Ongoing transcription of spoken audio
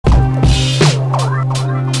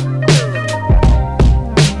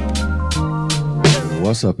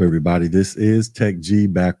What's up, everybody? This is Tech G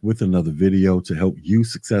back with another video to help you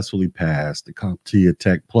successfully pass the CompTIA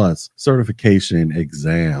Tech Plus certification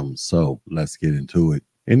exam. So let's get into it.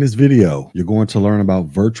 In this video, you're going to learn about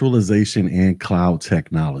virtualization and cloud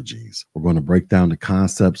technologies. We're going to break down the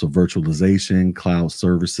concepts of virtualization, cloud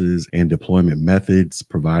services, and deployment methods,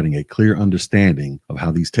 providing a clear understanding of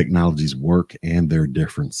how these technologies work and their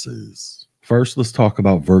differences. First, let's talk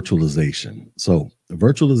about virtualization. So,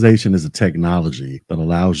 virtualization is a technology that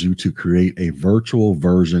allows you to create a virtual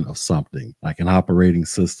version of something, like an operating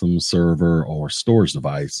system, server, or storage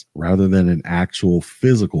device, rather than an actual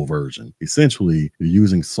physical version. Essentially, you're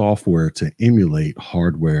using software to emulate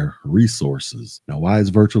hardware resources. Now, why is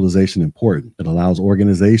virtualization important? It allows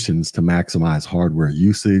organizations to maximize hardware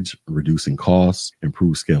usage, reducing costs,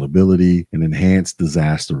 improve scalability, and enhance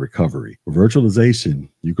disaster recovery. For virtualization,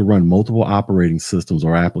 you can run multiple operating systems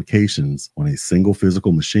or applications on a single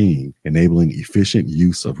physical machine, enabling efficient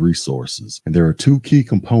use of resources. And there are two key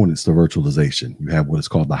components to virtualization. You have what is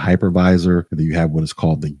called the hypervisor, and then you have what is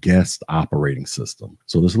called the guest operating system.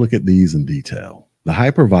 So let's look at these in detail. The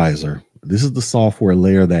hypervisor, this is the software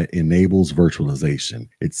layer that enables virtualization.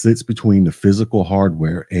 It sits between the physical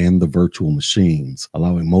hardware and the virtual machines,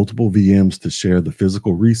 allowing multiple VMs to share the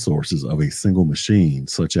physical resources of a single machine,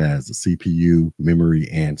 such as the CPU, memory,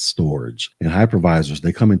 and storage. And hypervisors,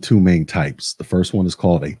 they come in two main types. The first one is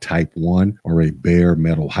called a Type 1 or a bare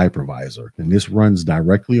metal hypervisor. And this runs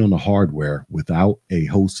directly on the hardware without a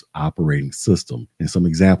host operating system. And some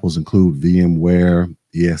examples include VMware,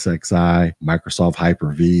 ESXi, Microsoft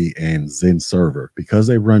Hyper-V, and Xen Server. Because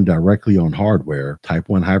they run directly on hardware, Type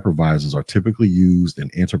 1 hypervisors are typically used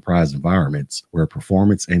in enterprise environments where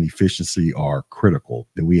performance and efficiency are critical.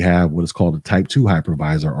 Then we have what is called a Type 2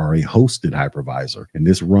 hypervisor or a hosted hypervisor, and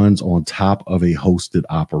this runs on top of a hosted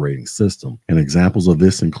operating system. And examples of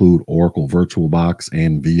this include Oracle VirtualBox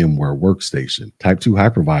and VMware Workstation. Type 2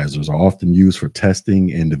 hypervisors are often used for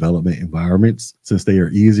testing and development environments since they are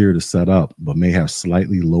easier to set up but may have slightly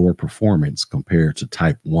lower performance compared to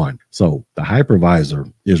Type 1. So the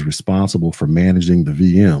hypervisor is responsible for managing the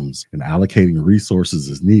VMs and allocating resources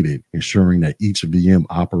as needed, ensuring that each VM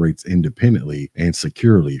operates independently and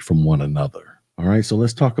securely from one another. All right, so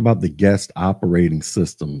let's talk about the guest operating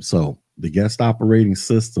system. So the guest operating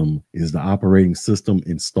system is the operating system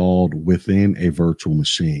installed within a virtual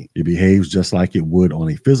machine. It behaves just like it would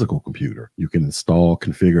on a physical computer. You can install,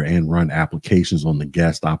 configure, and run applications on the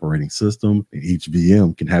guest operating system, and each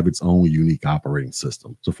VM can have its own unique operating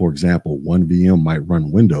system. So for example, one VM might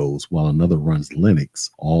run Windows while another runs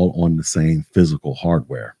Linux, all on the same physical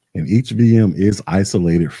hardware. And each VM is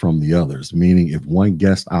isolated from the others, meaning if one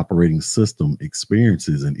guest operating system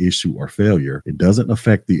experiences an issue or failure, it doesn't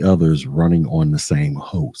affect the others running on the same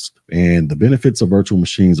host. And the benefits of virtual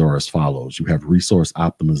machines are as follows. You have resource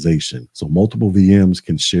optimization. So multiple VMs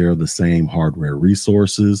can share the same hardware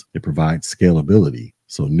resources. It provides scalability.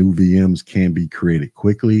 So new VMs can be created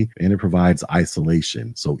quickly, and it provides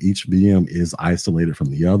isolation. So each VM is isolated from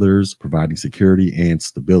the others, providing security and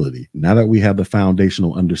stability. Now that we have the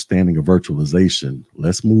foundational understanding of virtualization,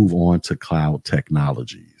 let's move on to cloud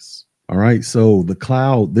technologies. All right, so the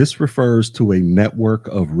cloud, this refers to a network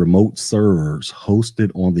of remote servers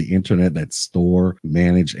hosted on the internet that store,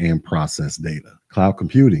 manage, and process data. Cloud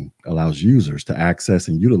computing allows users to access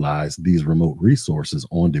and utilize these remote resources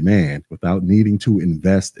on demand without needing to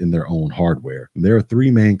invest in their own hardware. And there are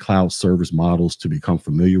three main cloud service models to become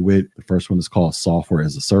familiar with. The first one is called software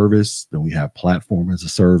as a service. Then we have platform as a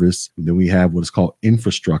service. And then we have what is called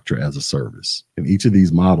infrastructure as a service. And each of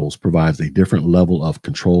these models provides a different level of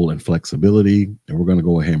control and flexibility. And we're going to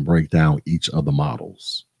go ahead and break down each of the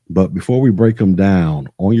models. But before we break them down,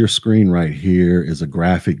 on your screen right here is a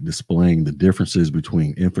graphic displaying the differences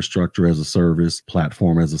between infrastructure as a service,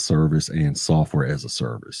 platform as a service, and software as a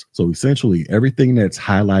service. So essentially, everything that's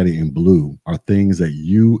highlighted in blue are things that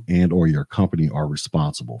you and or your company are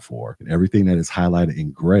responsible for. And everything that is highlighted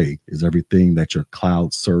in gray is everything that your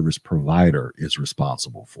cloud service provider is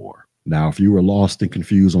responsible for. Now, if you were lost and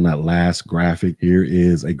confused on that last graphic, here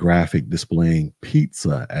is a graphic displaying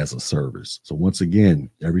pizza as a service. So once again,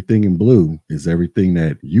 everything in blue is everything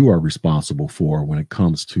that you are responsible for when it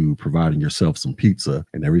comes to providing yourself some pizza.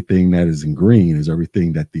 And everything that is in green is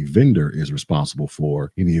everything that the vendor is responsible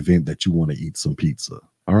for in the event that you want to eat some pizza.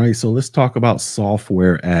 All right, so let's talk about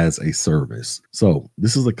software as a service. So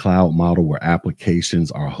this is a cloud model where applications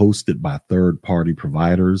are hosted by third-party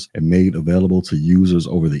providers and made available to users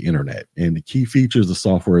over the internet. And the key features of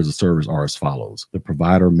software as a service are as follows. The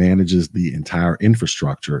provider manages the entire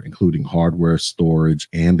infrastructure, including hardware, storage,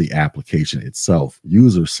 and the application itself.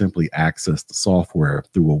 Users simply access the software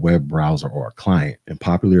through a web browser or a client. And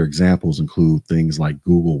popular examples include things like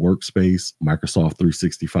Google Workspace, Microsoft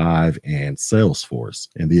 365, and Salesforce.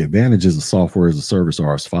 And the advantages of software as a service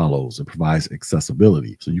are as follows. It provides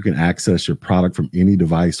accessibility. So you can access your product from any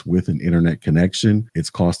device with an internet connection.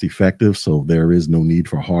 It's cost effective, so there is no need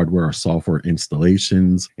for hardware or software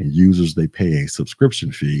installations. And users, they pay a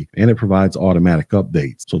subscription fee. And it provides automatic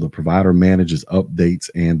updates. So the provider manages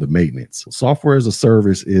updates and the maintenance. Software as a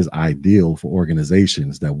service is ideal for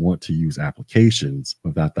organizations that want to use applications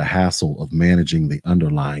without the hassle of managing the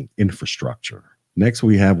underlying infrastructure. Next,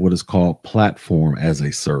 we have what is called platform as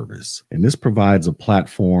a service. And this provides a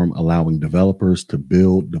platform allowing developers to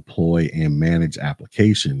build, deploy, and manage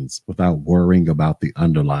applications without worrying about the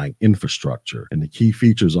underlying infrastructure. And the key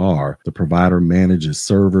features are the provider manages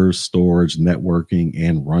servers, storage, networking,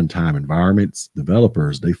 and runtime environments.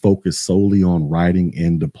 Developers, they focus solely on writing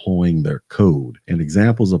and deploying their code. And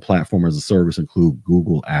examples of platform as a service include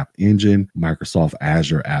Google App Engine, Microsoft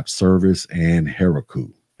Azure App Service, and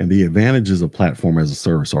Heroku. And the advantages of platform as a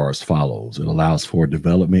service are as follows. It allows for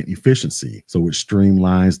development efficiency. So it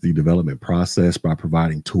streamlines the development process by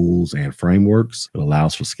providing tools and frameworks. It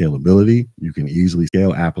allows for scalability. You can easily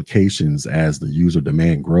scale applications as the user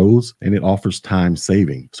demand grows, and it offers time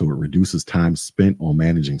saving. So it reduces time spent on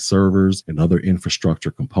managing servers and other infrastructure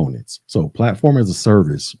components. So platform as a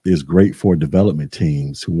service is great for development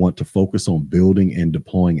teams who want to focus on building and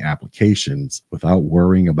deploying applications without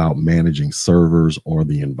worrying about managing servers or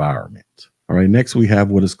the environment. All right, next we have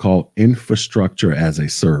what is called infrastructure as a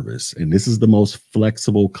service. And this is the most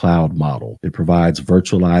flexible cloud model. It provides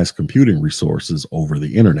virtualized computing resources over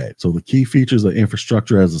the internet. So the key features of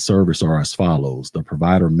infrastructure as a service are as follows. The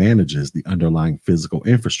provider manages the underlying physical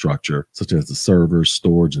infrastructure, such as the servers,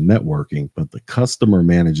 storage, and networking, but the customer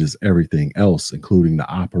manages everything else, including the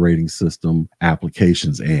operating system,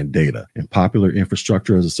 applications, and data. And popular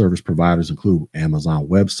infrastructure as a service providers include Amazon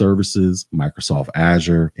Web Services, Microsoft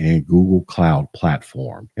Azure, and Google Cloud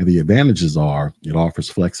Platform. And the advantages are it offers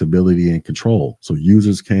flexibility and control. So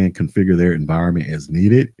users can configure their environment as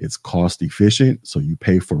needed. It's cost efficient, so you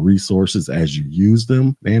pay for resources as you use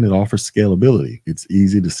them. And it offers scalability. It's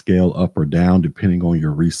easy to scale up or down depending on your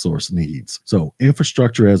resource needs. So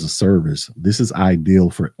infrastructure as a service, this is ideal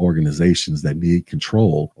for organizations that need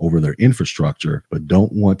control over their infrastructure, but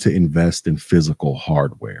don't want to invest in physical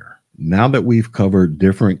hardware. Now that we've covered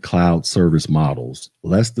different cloud service models,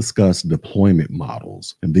 let's discuss deployment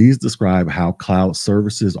models. And these describe how cloud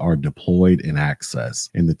services are deployed and accessed.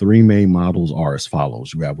 And the three main models are as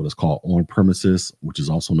follows. You have what is called on-premises, which is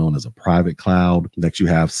also known as a private cloud. Next, you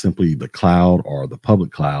have simply the cloud or the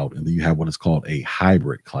public cloud. And then you have what is called a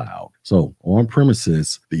hybrid cloud. So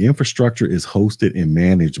on-premises, the infrastructure is hosted and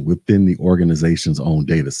managed within the organization's own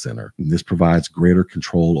data center. And this provides greater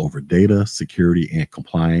control over data, security, and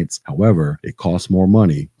compliance. However, it costs more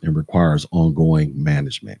money and requires ongoing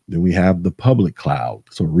management. Then we have the public cloud.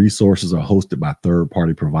 So resources are hosted by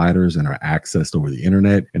third-party providers and are accessed over the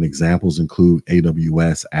internet. And examples include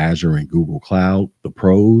AWS, Azure, and Google Cloud. The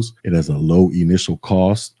pros, it has a low initial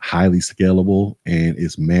cost, highly scalable, and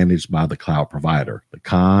is managed by the cloud provider. The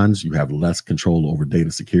cons, you have less control over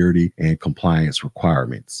data security and compliance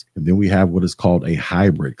requirements. And then we have what is called a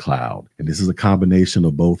hybrid cloud. And this is a combination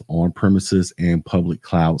of both on-premises and public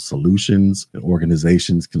cloud solutions. And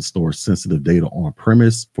organizations can store sensitive data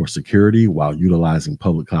on-premise for security while utilizing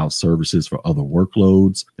public cloud services for other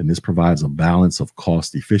workloads. And this provides a balance of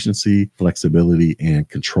cost efficiency, flexibility, and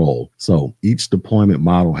control. So each deployment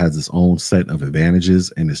model has its own set of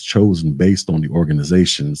advantages and is chosen based on the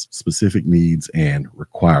organization's specific needs and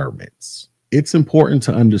requirements. It's important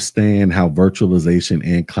to understand how virtualization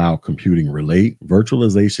and cloud computing relate.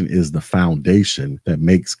 Virtualization is the foundation that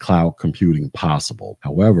makes cloud computing possible.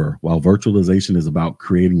 However, while virtualization is about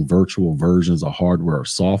creating virtual versions of hardware or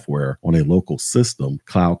software on a local system,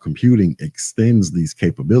 cloud computing extends these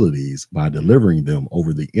capabilities by delivering them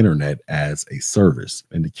over the internet as a service.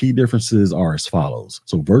 And the key differences are as follows.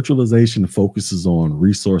 So virtualization focuses on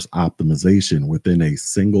resource optimization within a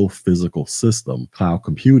single physical system. Cloud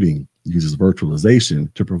computing uses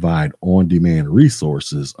virtualization to provide on-demand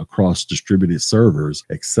resources across distributed servers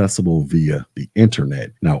accessible via the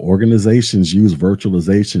internet. Now, organizations use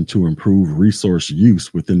virtualization to improve resource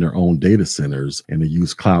use within their own data centers, and they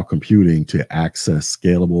use cloud computing to access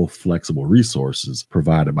scalable, flexible resources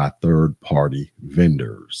provided by third-party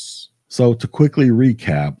vendors. So to quickly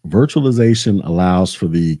recap, virtualization allows for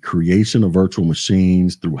the creation of virtual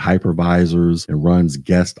machines through hypervisors and runs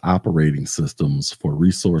guest operating systems for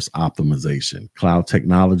resource optimization. Cloud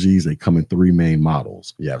technologies, they come in three main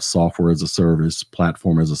models. You have software as a service,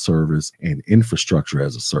 platform as a service, and infrastructure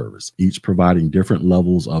as a service, each providing different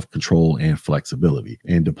levels of control and flexibility.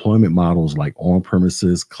 And deployment models like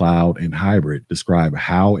on-premises, cloud, and hybrid describe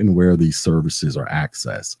how and where these services are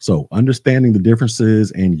accessed. So understanding the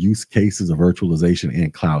differences and use cases of virtualization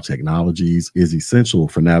and cloud technologies is essential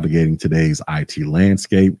for navigating today's IT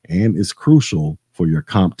landscape and is crucial for your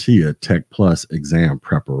CompTIA Tech Plus exam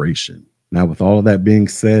preparation. Now, with all of that being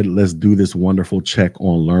said, let's do this wonderful check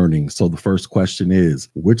on learning. So the first question is,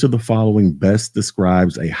 which of the following best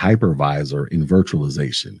describes a hypervisor in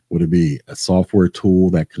virtualization? Would it be a software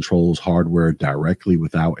tool that controls hardware directly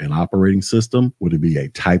without an operating system? Would it be a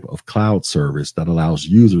type of cloud service that allows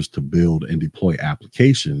users to build and deploy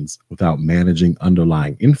applications without managing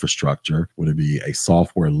underlying infrastructure? Would it be a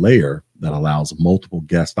software layer that allows multiple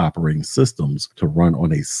guest operating systems to run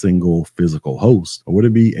on a single physical host? Or would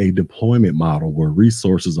it be a deployment model where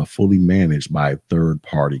resources are fully managed by a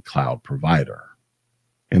third-party cloud provider?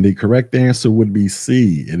 And the correct answer would be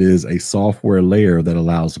C. It is a software layer that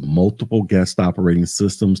allows multiple guest operating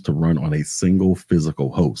systems to run on a single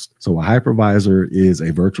physical host. So a hypervisor is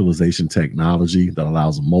a virtualization technology that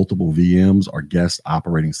allows multiple VMs or guest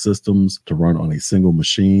operating systems to run on a single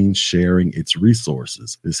machine, sharing its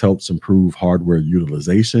resources. This helps improve hardware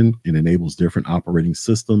utilization and enables different operating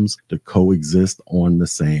systems to coexist on the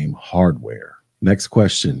same hardware. Next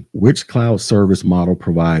question, which cloud service model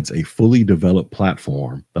provides a fully developed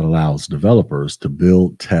platform that allows developers to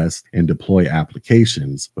build, test, and deploy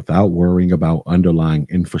applications without worrying about underlying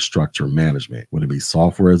infrastructure management? Would it be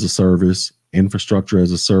software as a service, infrastructure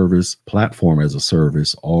as a service, platform as a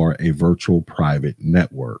service, or a virtual private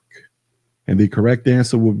network? And the correct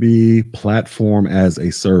answer would be platform as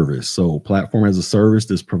a service. So platform as a service,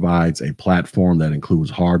 this provides a platform that includes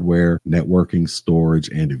hardware, networking, storage,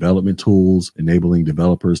 and development tools, enabling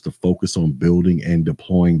developers to focus on building and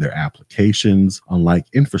deploying their applications. Unlike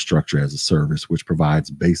infrastructure as a service, which provides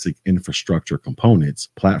basic infrastructure components,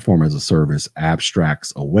 platform as a service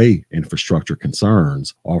abstracts away infrastructure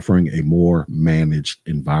concerns, offering a more managed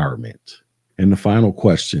environment. And the final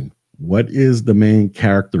question, what is the main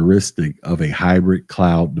characteristic of a hybrid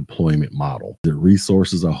cloud deployment model? Is it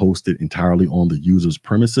resources are hosted entirely on the user's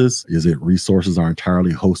premises? Is it resources are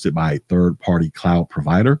entirely hosted by a third-party cloud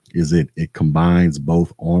provider? Is it combines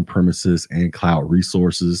both on-premises and cloud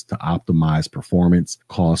resources to optimize performance,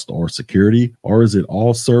 cost, or security? Or is it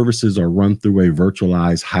all services are run through a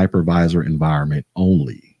virtualized hypervisor environment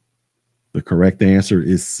only? The correct answer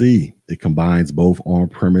is C. It combines both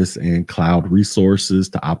on-premise and cloud resources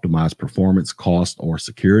to optimize performance, cost, or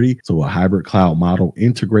security. So a hybrid cloud model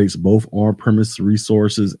integrates both on-premise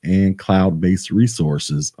resources and cloud-based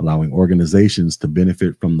resources, allowing organizations to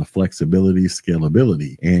benefit from the flexibility,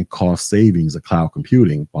 scalability, and cost savings of cloud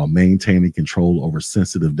computing while maintaining control over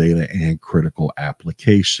sensitive data and critical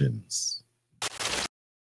applications.